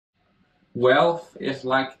Wealth is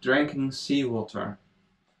like drinking seawater.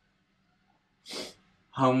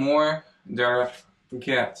 How more they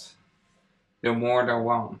get, the more they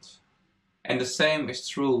want. And the same is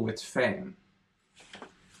true with fame.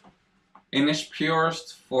 In its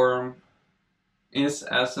purest form, in its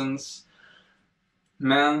essence,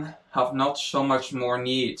 men have not so much more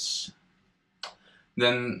needs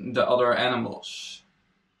than the other animals.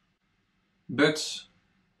 But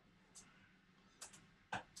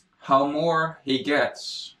how more he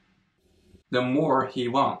gets, the more he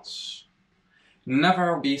wants.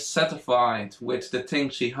 Never be satisfied with the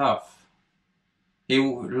things he has. He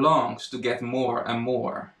longs to get more and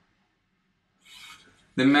more.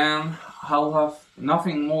 The man who has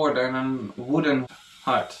nothing more than a wooden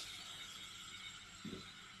hut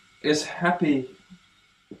is happy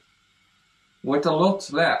with a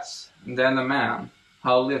lot less than a man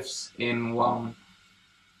who lives in one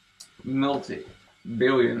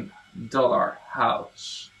multi-billion-dollar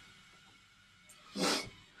house.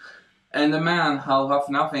 And the man who has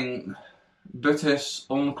nothing but his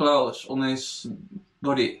own clothes on his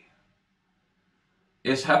body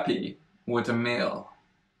is happy with a meal,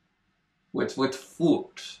 with food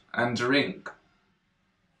and drink,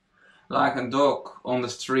 like a dog on the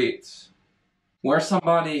street. Where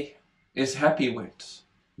somebody is happy with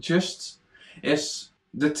just is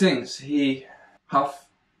the things he have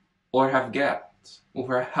or have get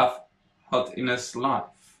or have had in his life.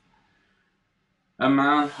 A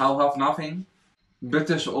man who have nothing but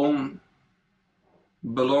his own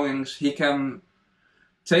belongings he can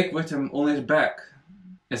take with him on his back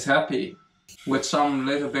is happy with some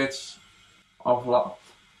little bit of love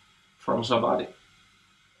from somebody.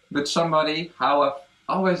 But somebody who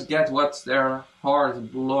always get what their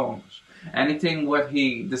heart belongs, anything what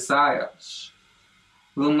he desires,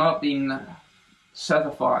 will not be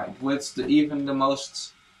satisfied with even the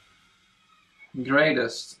most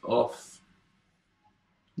greatest of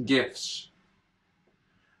gifts.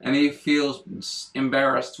 And he feels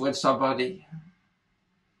embarrassed when somebody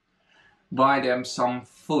buy them some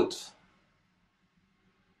food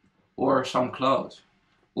or some clothes,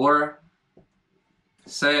 or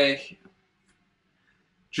say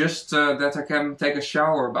just that I can take a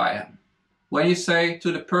shower by him. When you say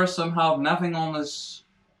to the person who have nothing on his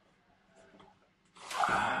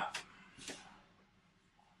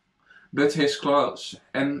but his clothes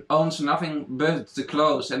and owns nothing but the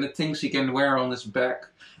clothes and the things he can wear on his back,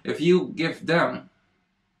 if you give them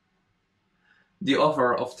the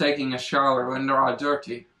offer of taking a shower when they are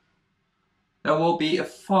dirty, they will be a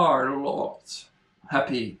far lot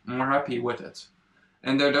more happy with it,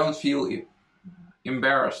 and they don't feel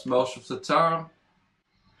embarrassed most of the time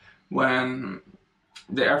when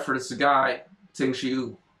the average guy thinks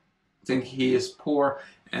you think he is poor,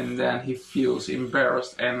 and then he feels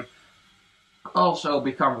embarrassed and also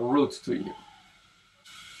become rude to you.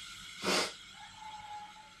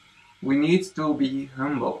 We need to be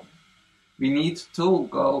humble. We need to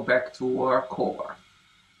go back to our core.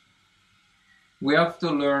 We have to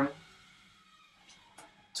learn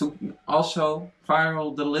to also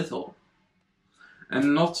value the little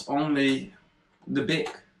and not only the big.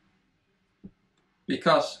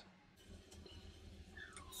 Because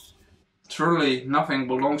truly nothing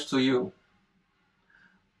belongs to you.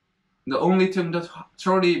 The only thing that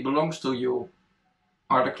truly belongs to you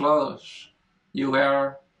are the clothes you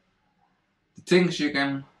wear, the things you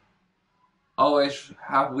can always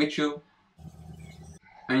have with you,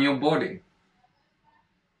 and your body.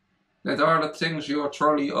 That are the things you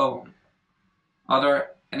truly own.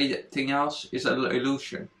 Anything else is an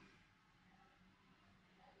illusion.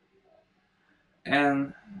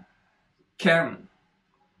 And can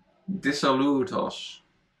dissolute us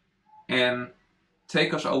and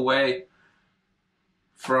take us away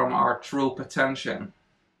from our true potential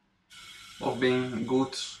of being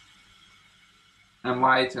good,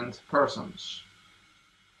 enlightened persons.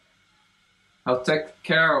 How take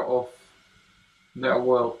care of their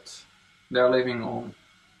world they're living on,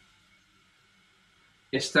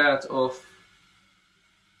 instead of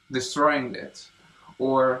destroying it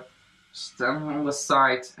or standing on the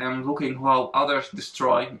side and looking while others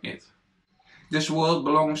destroying it. This world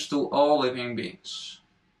belongs to all living beings.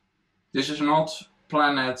 This is not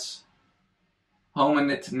planet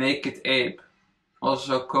hominid naked ape,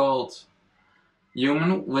 also called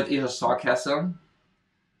human with either sarcasm.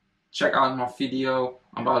 Check out my video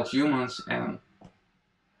about humans and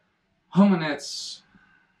hominids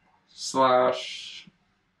 /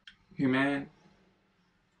 human,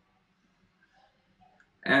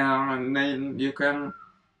 and then you can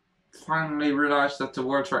finally realize that the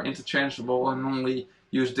words are interchangeable and only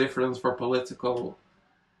use different for political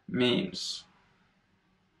means.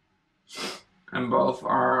 And both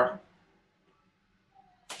are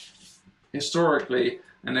historically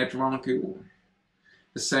and etymologically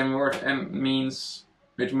the same word and means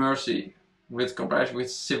with mercy, with compassion,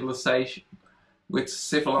 with civilization, with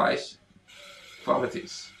civilized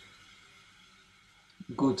qualities.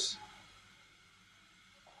 Good.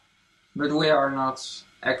 But we are not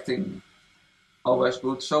acting always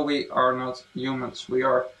good, so we are not humans. We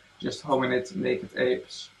are just hominid naked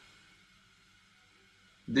apes.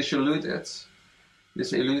 Disillusioned,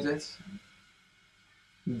 disdiluted,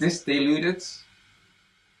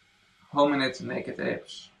 hominid naked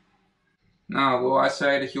apes. Now, will I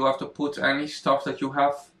say that you have to put any stuff that you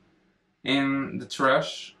have in the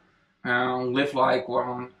trash and live like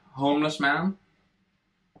one homeless man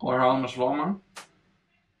or homeless woman?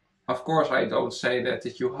 Of course I don't say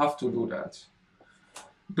that you have to do that.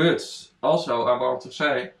 But also I want to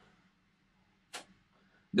say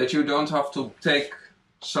that you don't have to take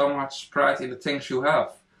so much pride in the things you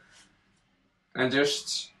have. And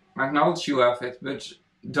just acknowledge you have it, but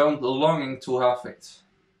don't longing to have it.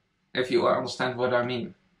 If you understand what I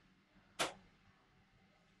mean.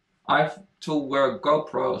 I have two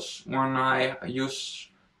GoPros, one I use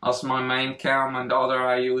as my main cam and the other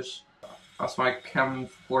I use as my cam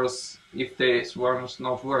for if this one is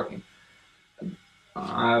not working.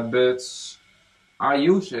 But I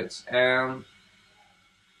use it and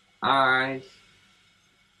I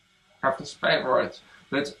have to pay for it.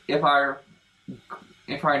 But if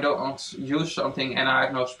I don't use something and I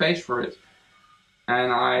have no space for it,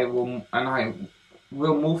 and I will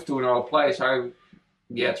move to another place, I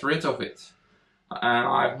get rid of it, and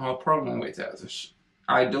I have no problem with that.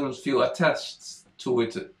 I don't feel attached to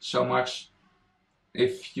it so much,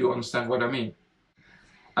 if you understand what I mean.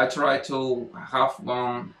 I try to have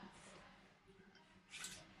one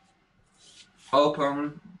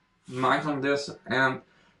open mind on this and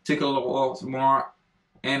take a lot more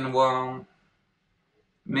in one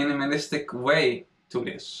minimalistic way to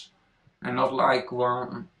this, and not like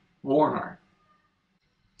one Warner.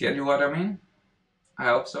 Get you what I mean? I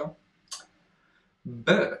hope so.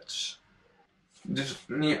 But this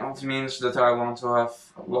means that I want to have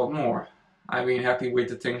a lot more. I've been happy with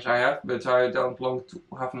the things I have, but I don't long to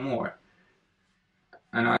have more.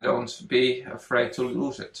 And I don't be afraid to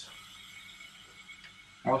lose it.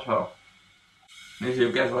 Also, if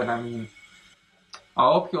you get what I mean.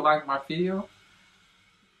 I hope you liked my video.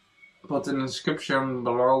 Put in the description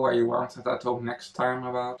below where you want that I talk next time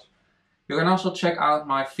about. You can also check out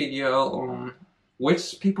my video on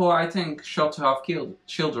which people I think should have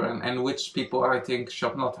children and which people I think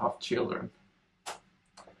should not have children.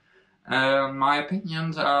 My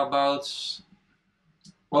opinions are about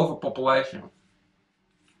overpopulation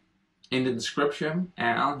in the description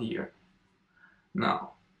and here.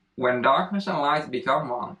 Now, when darkness and light become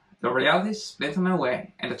one, the realities split them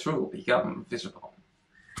away and the truth become visible.